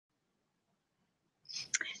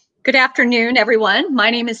Good afternoon, everyone.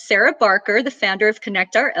 My name is Sarah Barker, the founder of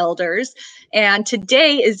Connect Our Elders, and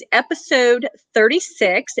today is episode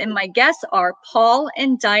 36, and my guests are Paul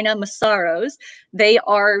and Dinah Mesaros. They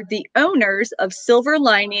are the owners of Silver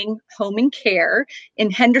Lining Home and Care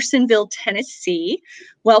in Hendersonville, Tennessee.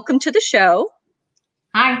 Welcome to the show.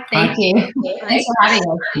 Hi, thank you. Thanks for having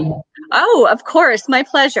us. Oh, of course, my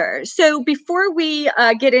pleasure. So before we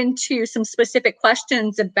get into some specific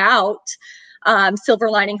questions about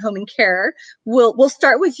Silver Lining Home and Care, we'll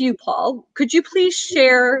start with you, Paul. Could you please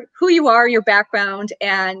share who you are, your background,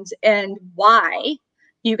 and why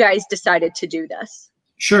you guys decided to do this?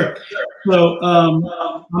 Sure. So I'm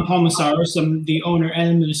Paul Mesaros. I'm the owner and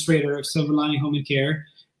administrator of Silver Lining Home and Care.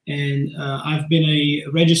 And I've been a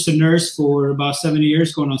registered nurse for about 7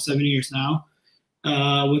 years, going on 7 years now,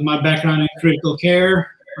 with my background in critical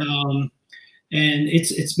care. And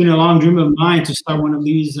it's been a long dream of mine to start one of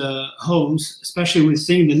these homes, especially with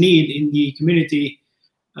seeing the need in the community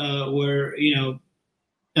where, you know,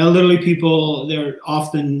 elderly people, they don't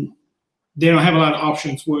have a lot of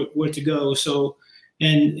options where to go. So,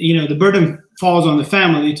 and, you know, the burden falls on the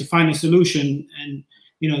family to find a solution. And,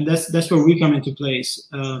 you know, that's where we come into place.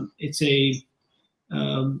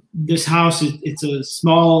 This house, it's a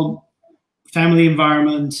small family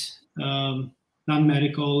environment,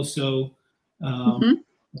 non-medical. So,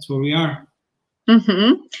 that's where we are.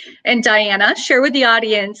 And Diana, share with the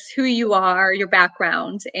audience who you are, your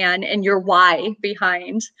background, and your why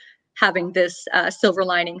behind having this Silver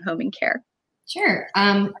Lining Home and Care. Sure.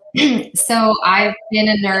 So I've been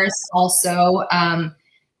a nurse also a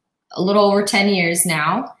little over 10 years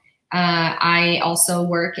now. I also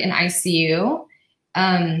work in ICU.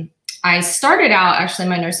 I started out actually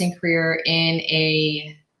my nursing career in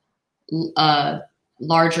a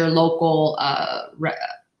larger local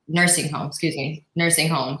nursing home,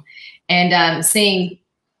 and seeing,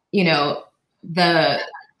 you know, the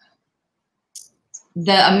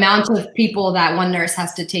amount of people that one nurse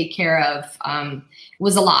has to take care of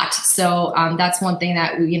was a lot. So that's one thing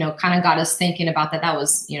that you know, kind of got us thinking about that. That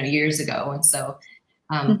was, you know, years ago, and so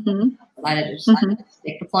decided to just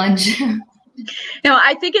take the plunge. No,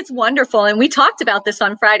 I think it's wonderful. And we talked about this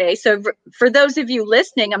on Friday. So for those of you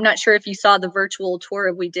listening, I'm not sure if you saw the virtual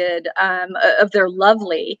tour we did of their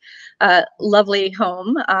lovely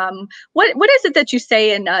home. What is it that you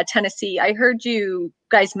say in Tennessee? I heard you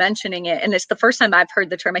guys mentioning it, and it's the first time I've heard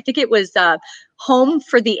the term. I think it was home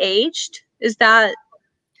for the aged. Is that?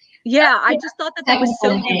 Yeah, I just thought that was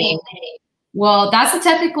so unique. Well, that's a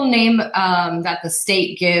technical name that the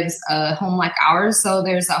state gives a home like ours. So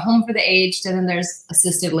there's a home for the aged, and then there's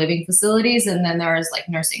assisted living facilities, and then there's like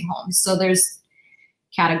nursing homes. So there's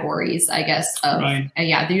categories, I guess, of,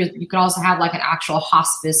 yeah, you could also have like an actual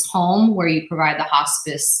hospice home where you provide the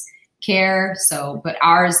hospice care. So, but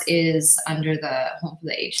ours is under the home for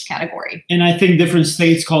the aged category. And I think different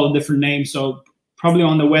states call it different names. So probably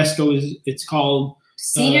on the West Coast, it's called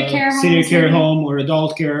senior care home, or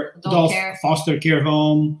adult foster care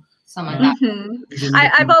home, something like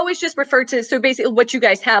that. I've always just referred to, so basically what you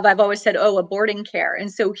guys have, I've always said, oh, a boarding care.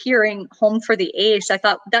 And so hearing home for the aged, I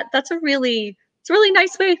thought it's a really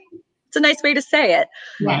nice way. It's a nice way to say it.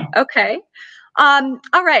 Yeah. Okay. All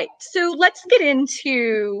right. So let's get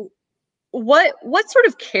into what sort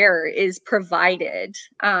of care is provided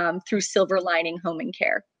through Silver Lining Home and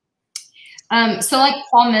Care. So like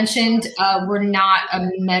Paul mentioned, we're not a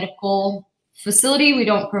medical facility. We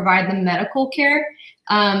don't provide the medical care,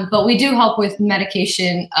 but we do help with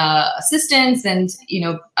medication assistance, and, you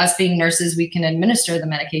know, us being nurses, we can administer the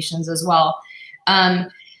medications as well.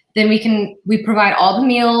 Then we provide all the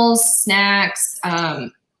meals, snacks,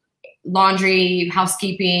 laundry,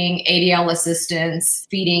 housekeeping, ADL assistance,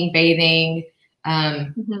 feeding, bathing.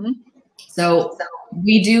 So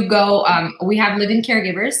we do go, we have live-in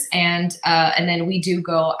caregivers, and then we do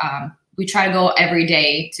go, we try to go every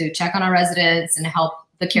day to check on our residents and help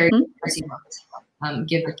the caregivers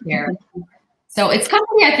give the care. So it's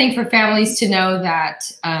comforting, I think, for families to know that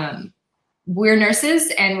we're nurses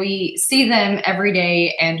and we see them every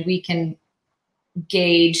day, and we can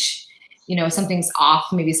gauge, you know, if something's off,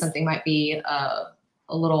 maybe something might be a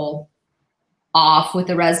little off with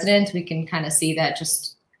the resident. We can kind of see that,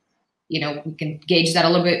 just, you know, we can gauge that a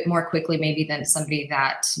little bit more quickly maybe than somebody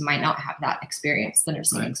that might not have that experience, the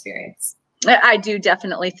nursing experience. I do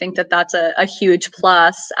definitely think that that's a huge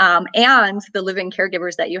plus. And the live-in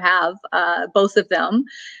caregivers that you have, both of them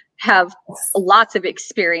have lots of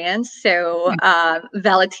experience. So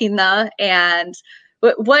Valentina and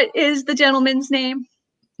what is the gentleman's name?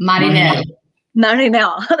 Marinel. Not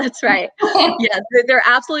now. That's right. Yeah, they're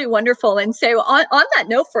absolutely wonderful. And so on that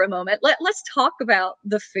note for a moment, let's talk about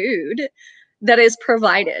the food that is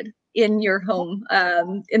provided in your home,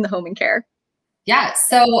 in the home and care. Yeah.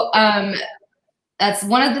 So that's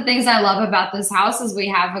one of the things I love about this house is we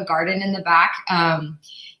have a garden in the back.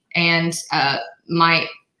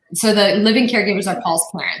 So the living caregivers are Paul's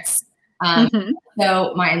parents.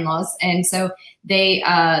 So my in-laws. And so they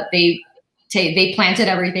planted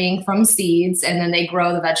everything from seeds, and then they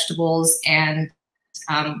grow the vegetables, and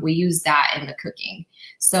we use that in the cooking.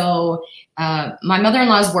 So my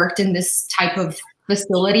mother-in-law's worked in this type of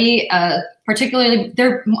facility, particularly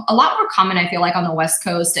they're a lot more common, I feel like, on the West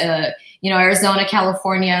Coast, Arizona,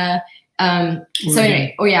 California. So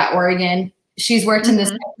anyway, Oregon. She's worked in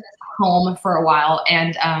this home for a while,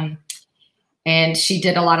 and she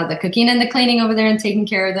did a lot of the cooking and the cleaning over there and taking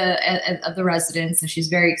care of the residents. And she's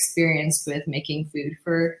very experienced with making food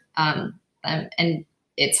for them. And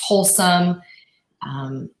it's wholesome,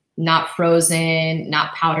 not frozen,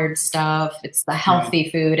 not powdered stuff. It's the healthy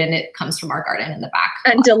food, and it comes from our garden in the back.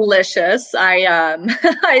 And delicious. So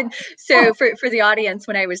for the audience,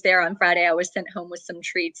 when I was there on Friday, I was sent home with some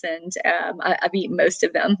treats, and I've eaten most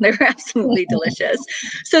of them. They're absolutely delicious.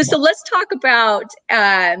 So let's talk about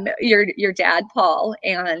your dad, Paul,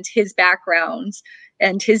 and his background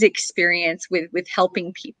and his experience with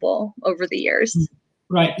helping people over the years.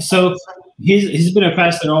 Right. So he's been a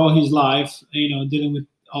pastor all his life, dealing with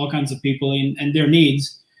all kinds of people and their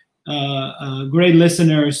needs. Great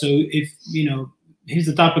listener. So if, he's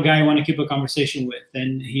the type of guy you want to keep a conversation with,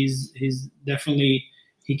 and he's definitely,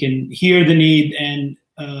 he can hear the need and,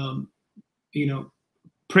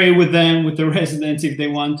 pray with them, with the residents if they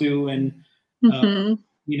want to. And,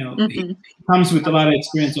 he comes with a lot of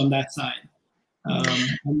experience on that side.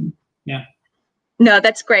 Yeah. No,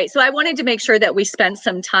 that's great. So I wanted to make sure that we spent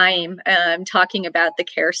some time talking about the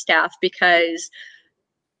care staff, because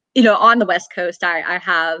on the West Coast, I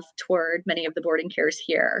have toured many of the boarding cares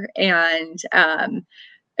here. And I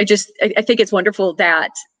think it's wonderful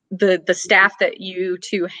that the staff that you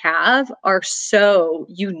two have are so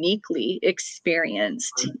uniquely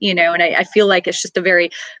experienced, and I feel like it's just a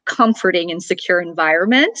very comforting and secure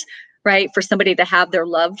environment, right, for somebody to have their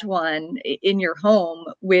loved one in your home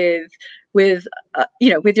with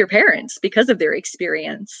your parents because of their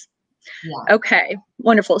experience. Yeah. Okay,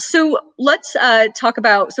 wonderful. So let's talk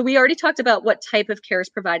about, so we already talked about what type of care is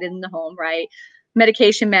provided in the home, right?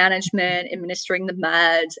 Medication management, administering the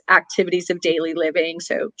meds, activities of daily living,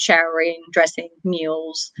 so showering, dressing,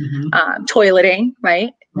 meals, toileting,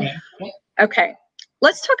 right? Right. Okay,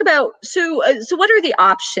 let's talk about, so what are the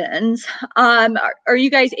options? Are you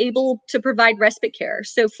guys able to provide respite care?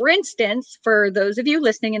 So for instance, for those of you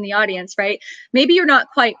listening in the audience, right, maybe you're not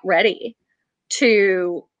quite ready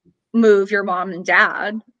to move your mom and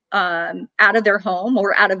dad out of their home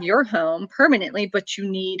or out of your home permanently, but you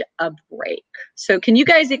need a break. So can you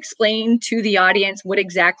guys explain to the audience what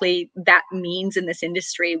exactly that means in this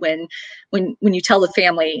industry when you tell the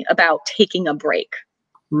family about taking a break?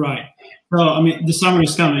 Right. So, I mean, the summer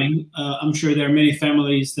is coming. I'm sure there are many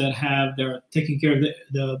families that they're taking care of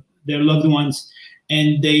their loved ones,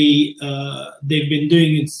 and they've been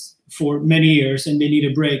doing it for many years, and they need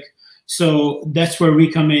a break. So that's where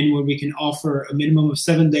we come in, where we can offer a minimum of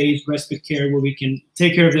 7 days respite care, where we can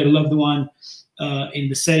take care of their loved one in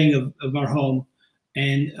the setting of our home,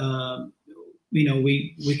 and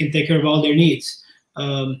we can take care of all their needs.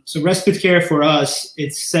 So respite care for us,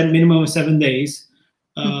 it's set minimum of 7 days.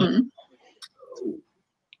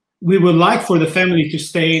 We would like for the family to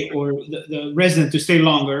stay, or the resident to stay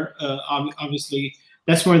longer. Obviously,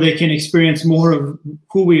 that's where they can experience more of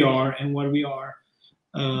who we are and what we are.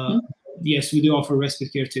 Yes, we do offer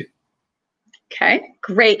respite care too. Okay,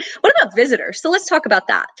 great. What about visitors? So let's talk about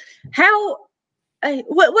that.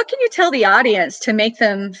 What can you tell the audience to make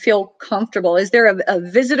them feel comfortable? Is there a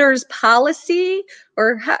visitor's policy,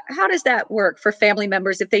 or how does that work for family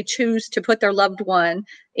members if they choose to put their loved one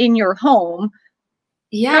in your home?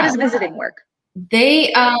 Yeah. How does visiting work?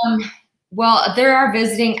 Well, there are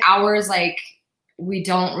visiting hours. Like, we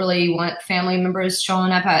don't really want family members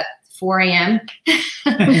showing up at 4 a.m.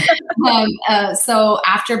 So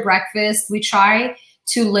after breakfast, we try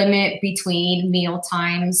to limit between meal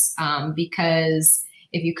times, because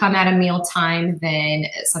if you come at a meal time, then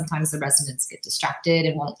sometimes the residents get distracted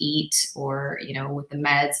and won't eat, or, with the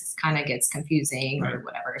meds, it kind of gets confusing or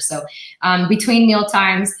whatever. So between meal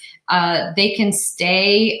times, they can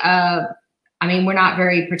stay. I mean, we're not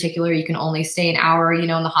very particular. You can only stay an hour. In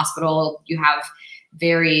the hospital, you have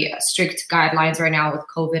very strict guidelines right now with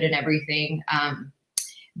COVID and everything.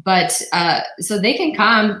 But so they can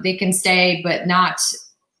come, they can stay, but not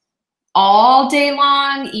all day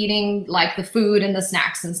long eating like the food and the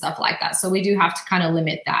snacks and stuff like that. So we do have to kind of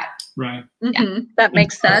limit that. Right. Yeah. That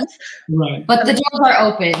makes sense. Right. But the doors are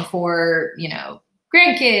open for, you know,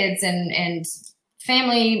 grandkids and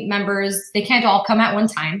family members. They can't all come at one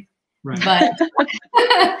time. Right.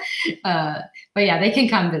 But yeah, they can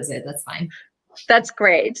come visit. That's fine. That's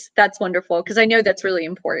great. That's wonderful, because I know that's really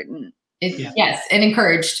important. Yes, and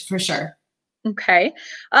encouraged for sure. Okay.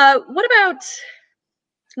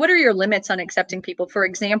 What are your limits on accepting people? For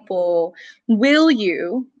example, will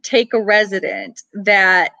you take a resident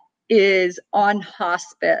that is on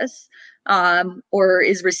hospice or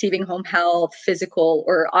is receiving home health, physical,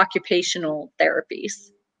 or occupational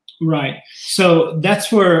therapies? Right. So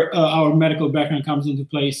that's where our medical background comes into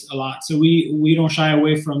place a lot. So we don't shy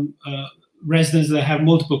away from residents that have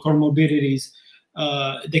multiple comorbidities.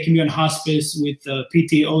 They can be on hospice with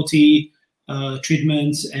PT, OT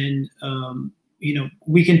treatments, and you know,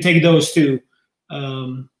 we can take those too.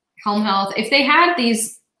 Home health. If they had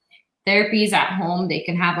these therapies at home, they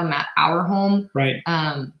can have them at our home. Right.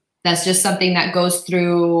 That's just something that goes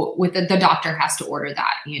through with the doctor has to order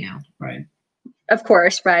that, you know. Right. Of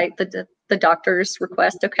course, right. The doctor's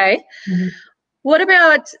request. Okay. Mm-hmm. What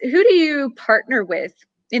about, who do you partner with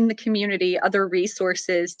in the community, other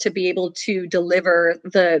resources to be able to deliver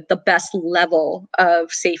the best level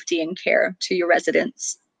of safety and care to your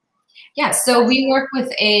residents? Yeah, so we work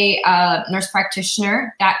with a nurse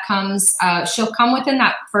practitioner that comes, she'll come within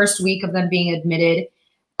that first week of them being admitted,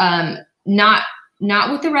 not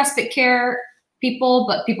with the respite care people,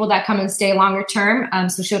 but people that come and stay longer term.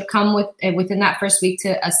 So she'll come within that first week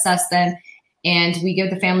to assess them, and we give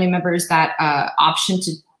the family members that option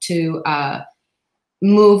to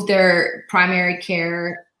move their primary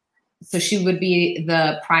care. So she would be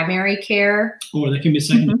the primary care. Or they can be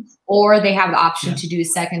secondary. Mm-hmm. Or they have the option to do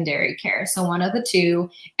secondary care. So one of the two.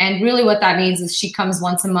 And really what that means is she comes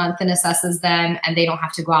once a month and assesses them, and they don't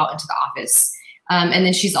have to go out into the office. And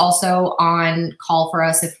then she's also on call for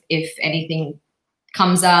us if anything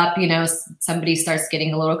comes up, you know, somebody starts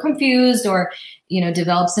getting a little confused or, you know,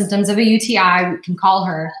 develops symptoms of a UTI, we can call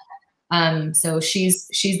her. So she's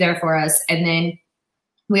there for us. And then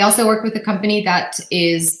we also work with a company that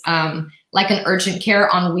is like an urgent care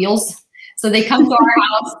on wheels. So they come to our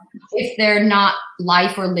house if they're not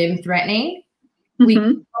life or limb threatening. Mm-hmm. We give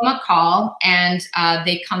them a call, and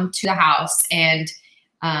they come to the house, and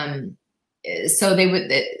so they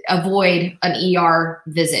would avoid an ER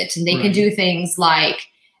visit, and they can do things like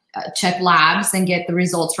check labs and get the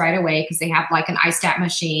results right away because they have like an iStat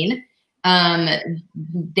machine.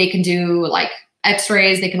 They can do like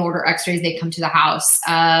X-rays. They can order X-rays. They come to the house.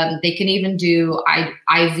 They can even do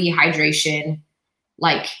IV hydration,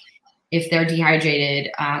 like if they're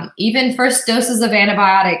dehydrated, even first doses of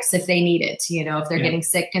antibiotics if they need it. You know, if they're getting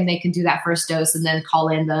sick, and they can do that first dose and then call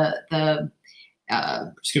in the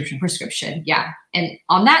prescription. Yeah. And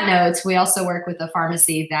on that note, we also work with a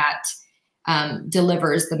pharmacy that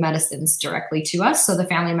delivers the medicines directly to us. So the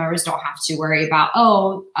family members don't have to worry about,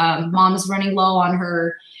 mom is running low on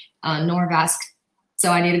her Norvasc,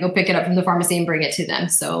 so I need to go pick it up from the pharmacy and bring it to them.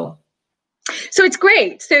 So it's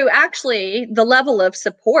great. So actually the level of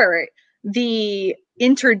support, the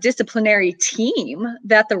interdisciplinary team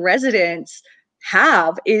that the residents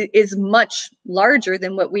have is much larger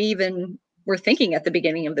than what we even were thinking at the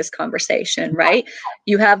beginning of this conversation, right?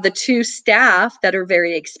 You have the two staff that are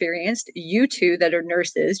very experienced, you two that are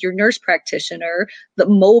nurses, your nurse practitioner, the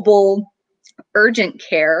mobile urgent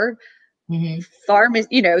care, pharmacy,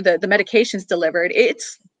 you know, the medications delivered.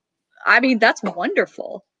 That's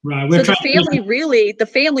wonderful. Right. So the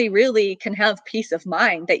family really can have peace of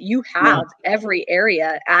mind that you have every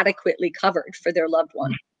area adequately covered for their loved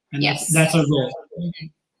one. And that's our goal.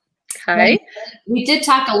 Okay. We did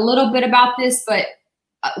talk a little bit about this, but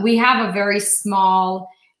we have a very small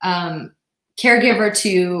caregiver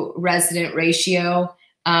to resident ratio.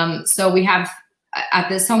 So we have at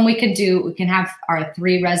this home, we can have our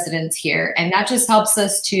 3 residents here, and that just helps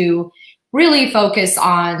us to really focus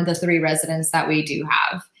on the 3 residents that we do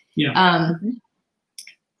have. Yeah.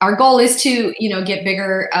 Our goal is to, you know, get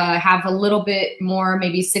bigger, have a little bit more,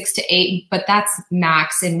 maybe 6 to 8, but that's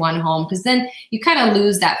max in one home, because then you kind of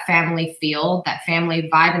lose that family feel, that family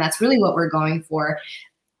vibe, and that's really what we're going for.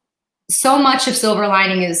 So much of Silver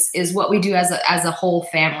Lining is what we do as a whole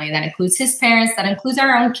family. That includes his parents, that includes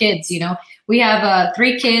our own kids. You know, we have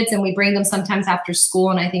 3 kids, and we bring them sometimes after school,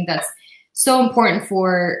 and I think that's so important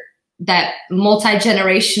for that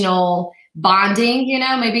multi-generational bonding. You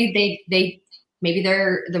know, maybe they maybe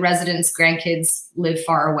the residents' grandkids live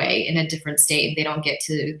far away in a different state. They don't get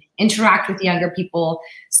to interact with younger people.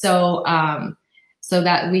 So, so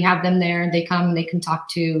that we have them there, they come, they can talk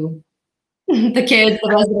to the kids, the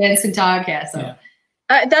residents, and talk. Yeah, so. Yeah.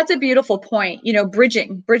 That's a beautiful point. You know,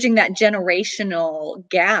 bridging that generational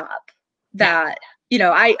gap that, you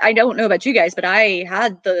know, I don't know about you guys, but I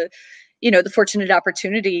had the fortunate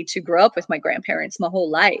opportunity to grow up with my grandparents my whole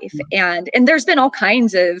life. And there's been all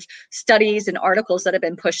kinds of studies and articles that have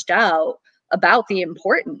been pushed out about the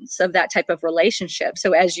importance of that type of relationship.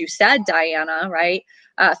 So as you said, Diana, right?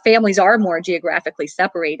 Families are more geographically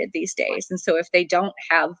separated these days. And so if they don't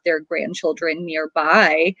have their grandchildren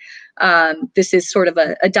nearby, this is sort of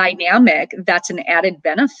a dynamic that's an added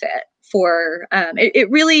benefit for, it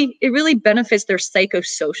really benefits their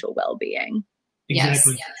psychosocial well-being.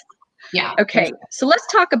 Exactly. Yes. Yeah. Okay. So let's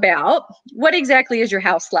talk about what exactly is your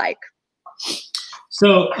house like?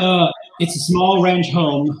 So it's a small ranch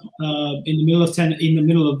home in the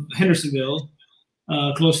middle of Hendersonville,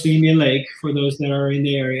 close to Indian Lake, for those that are in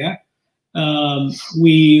the area.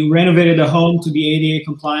 We renovated the home to be ADA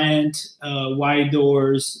compliant, wide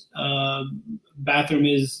doors.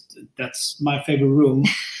 Bathroom that's my favorite room.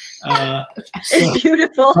 It's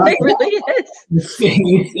beautiful. It really is.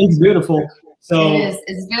 It's beautiful. So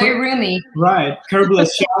it's very roomy. Right.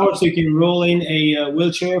 Curbless shower, so you can roll in a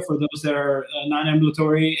wheelchair for those that are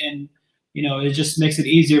non-ambulatory, and you know, it just makes it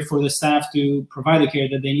easier for the staff to provide the care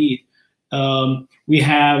that they need. We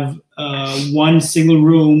have one single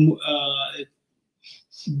room,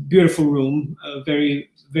 beautiful room,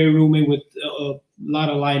 very roomy with a lot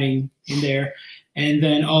of lighting in there, and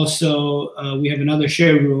then also we have another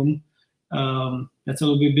shared room that's a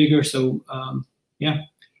little bit bigger. So yeah.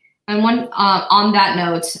 And on that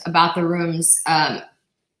note about the rooms,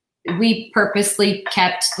 we purposely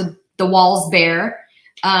kept the walls bare.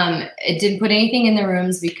 It didn't put anything in the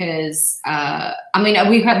rooms because, I mean,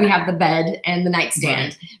 we have the bed and the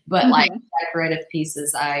nightstand, right. But like decorative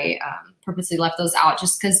pieces, I purposely left those out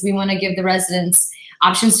just because we want to give the residents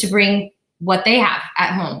options to bring what they have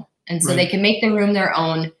at home. And so they can make the room their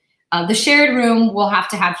own. The shared room will have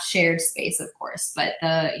to have shared space, of course, but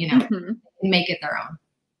make it their own.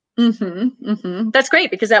 That's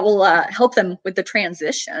great because that will help them with the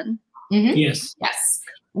transition. Yes. Yes.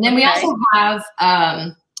 And then we also have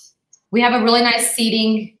a really nice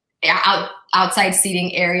seating outside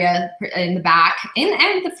seating area in the back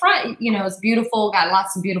and the front. You know, it's beautiful. Got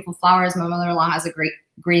lots of beautiful flowers. My mother-in-law has a great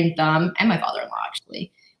green thumb, and my father-in-law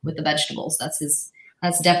actually with the vegetables. That's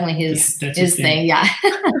definitely his thing. Yeah.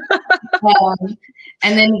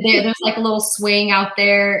 And then there's like a little swing out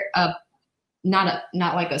there. Not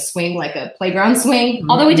like a swing, like a playground swing.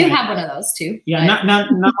 Although we do have one of those too. Yeah, not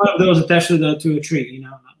one of those attached to a tree, you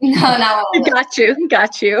know. No, not one of those.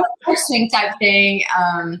 Got you. A swing type thing.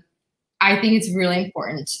 I think it's really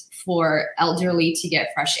important for elderly to get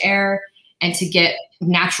fresh air and to get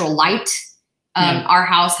natural light. Our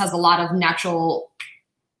house has a lot of natural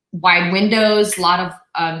wide windows, a lot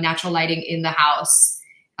of natural lighting in the house.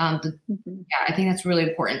 Yeah, I think that's really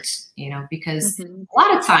important, you know, because a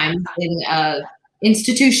lot of times in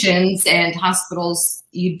institutions and hospitals,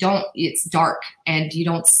 it's dark and you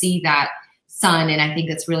don't see that sun. And I think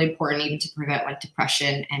that's really important even to prevent like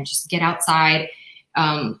depression, and just get outside,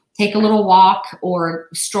 take a little walk or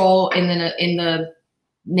stroll in the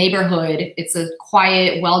neighborhood. It's a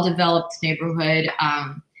quiet, well-developed neighborhood.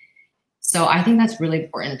 So I think that's really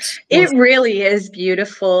important. It really is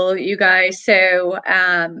beautiful, you guys. So,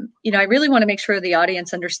 you know, I really want to make sure the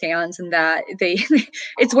audience understands and that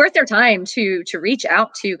it's worth their time to reach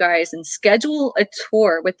out to you guys and schedule a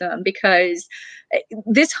tour with them, because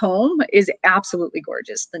this home is absolutely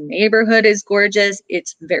gorgeous. The neighborhood is gorgeous.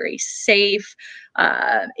 It's very safe.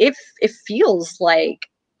 It feels like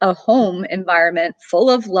a home environment full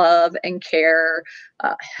of love and care,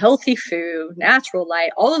 healthy food, natural light,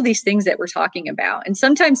 all of these things that we're talking about. And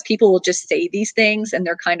sometimes people will just say these things and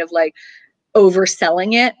they're kind of like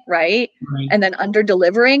overselling it, right? And then under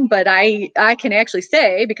delivering. But I can actually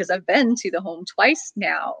say, because I've been to the home twice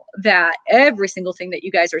now, that every single thing that you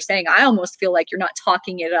guys are saying, I almost feel like you're not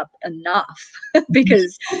talking it up enough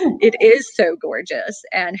because it is so gorgeous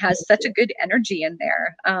and has such a good energy in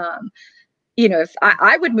there. You know, if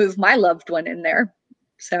I would move my loved one in there.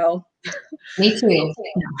 So me too.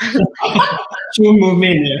 She'll move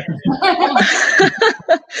me in there.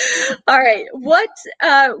 All right. What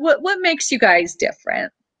makes you guys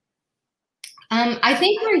different? I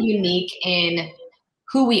think we're unique in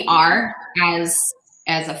who we are as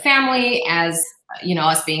a family, as you know,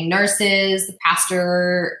 us being nurses,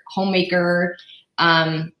 pastor, homemaker,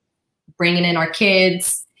 bringing in our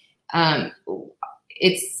kids.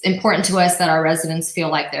 it's important to us that our residents feel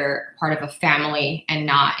like they're part of a family and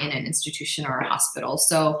not in an institution or a hospital.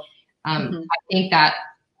 So I think that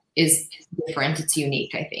is different. It's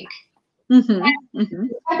unique, I think. The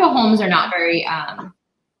type of homes are not very,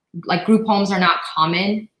 like group homes are not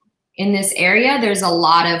common in this area. There's a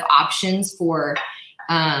lot of options for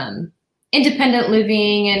independent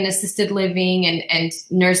living and assisted living and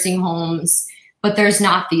nursing homes, but there's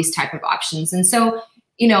not these type of options. And so,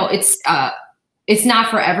 you know, it's not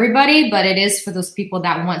for everybody, but it is for those people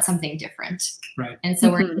that want something different. Right. And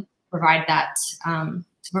so we're to provide that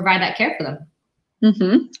care for them.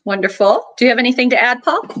 Wonderful. Do you have anything to add,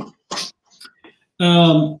 Paul?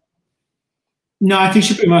 No, I think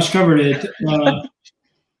she pretty much covered it.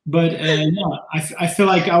 But yeah, I feel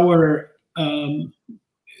like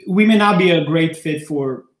we may not be a great fit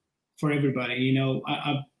for everybody. You know,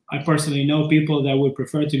 I personally know people that would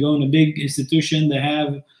prefer to go in a big institution that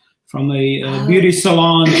have from a beauty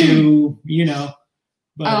salon to, you know.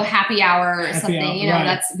 But happy hour or something. You know,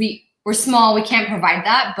 right. We're small. We can't provide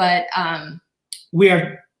that, but we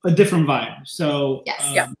are a different vibe. So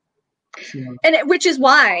yes. You know. And which is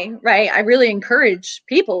why, right, I really encourage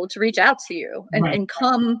people to reach out to you and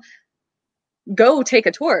come go take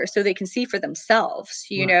a tour so they can see for themselves,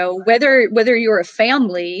 you know, whether you're a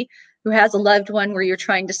family who has a loved one where you're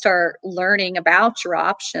trying to start learning about your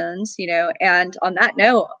options, you know. And on that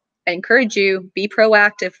note, I encourage you, be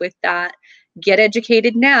proactive with that, get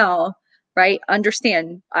educated now, right?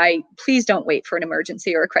 Understand, please don't wait for an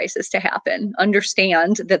emergency or a crisis to happen.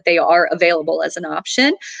 Understand that they are available as an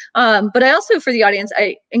option. But I also, for the audience,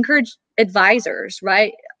 I encourage advisors,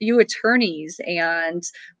 right? You attorneys and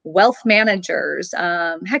wealth managers,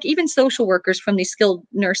 heck, even social workers from these skilled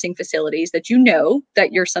nursing facilities that you know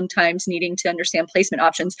that you're sometimes needing to understand placement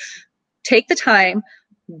options. Take the time,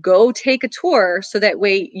 go take a tour so that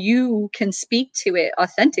way you can speak to it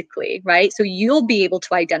authentically, right? So you'll be able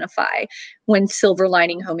to identify when Silver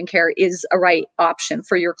Lining Home and Care is a right option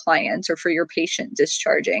for your clients or for your patient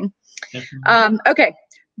discharging. Okay.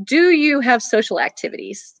 Do you have social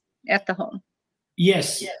activities at the home?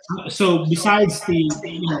 Yes. So besides the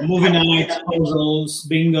movie nights, puzzles,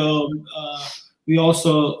 bingo, we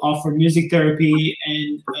also offer music therapy,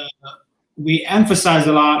 and we emphasize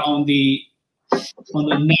a lot on the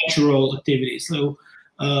natural activities. So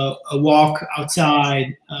a walk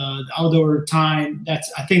outside, the outdoor time.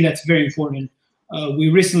 I think that's very important. We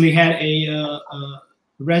recently had a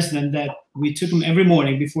resident that we took him every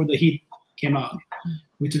morning before the heat came out.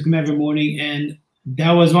 We took him every morning, and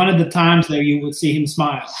that was one of the times that you would see him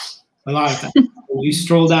smile a lot of times. We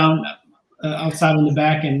stroll down outside in the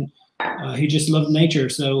back, and he just loved nature.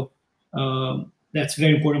 So that's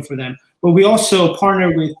very important for them. But we also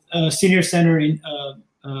partner with a senior center in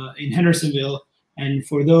Hendersonville, and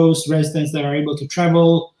for those residents that are able to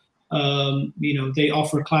travel, they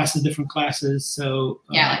offer different classes. So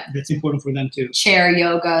that's important for them too. Chair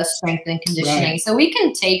yoga, strength and conditioning. Right. So we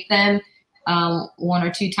can take them 1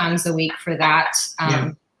 or 2 times a week for that.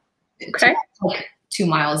 Okay. Like 2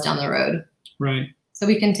 miles down the road. Right. So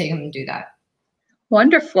we can take them and do that.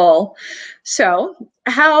 Wonderful. So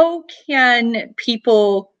how can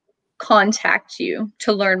people contact you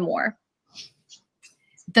to learn more?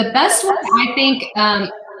 The best way, I think,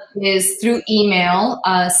 is through email,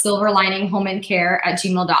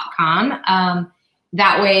 silverlininghomeandcare@gmail.com.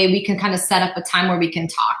 That way we can kind of set up a time where we can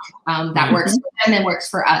talk. That works for them and works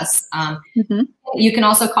for us. You can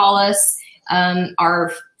also call us.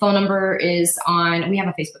 Our phone number is we have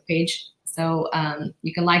a Facebook page. So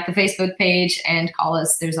you can like the Facebook page and call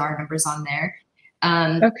us. There's our numbers on there.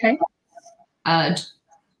 Okay. And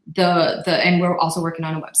we're also working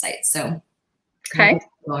on a website. So okay.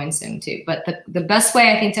 Going soon too. But the best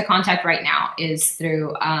way I think to contact right now is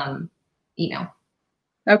through email.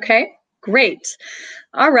 Okay. Great.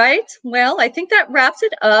 All right. Well, I think that wraps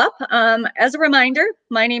it up. As a reminder,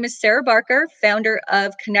 my name is Sarah Barker, founder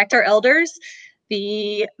of Connect Our Elders.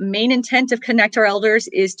 The main intent of Connect Our Elders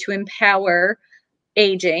is to empower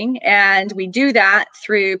aging, and we do that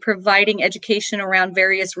through providing education around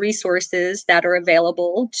various resources that are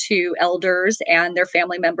available to elders and their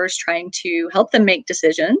family members trying to help them make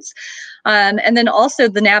decisions. And then also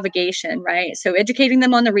the navigation, right? So educating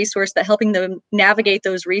them on the resource, but helping them navigate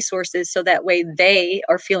those resources so that way they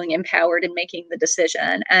are feeling empowered in making the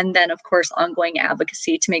decision. And then, of course, ongoing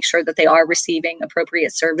advocacy to make sure that they are receiving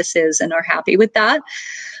appropriate services and are happy with that.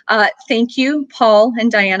 Thank you, Paul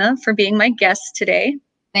and Diana, for being my guests today.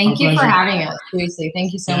 Thank you for having us. Seriously,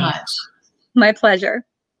 thank you so much. My pleasure.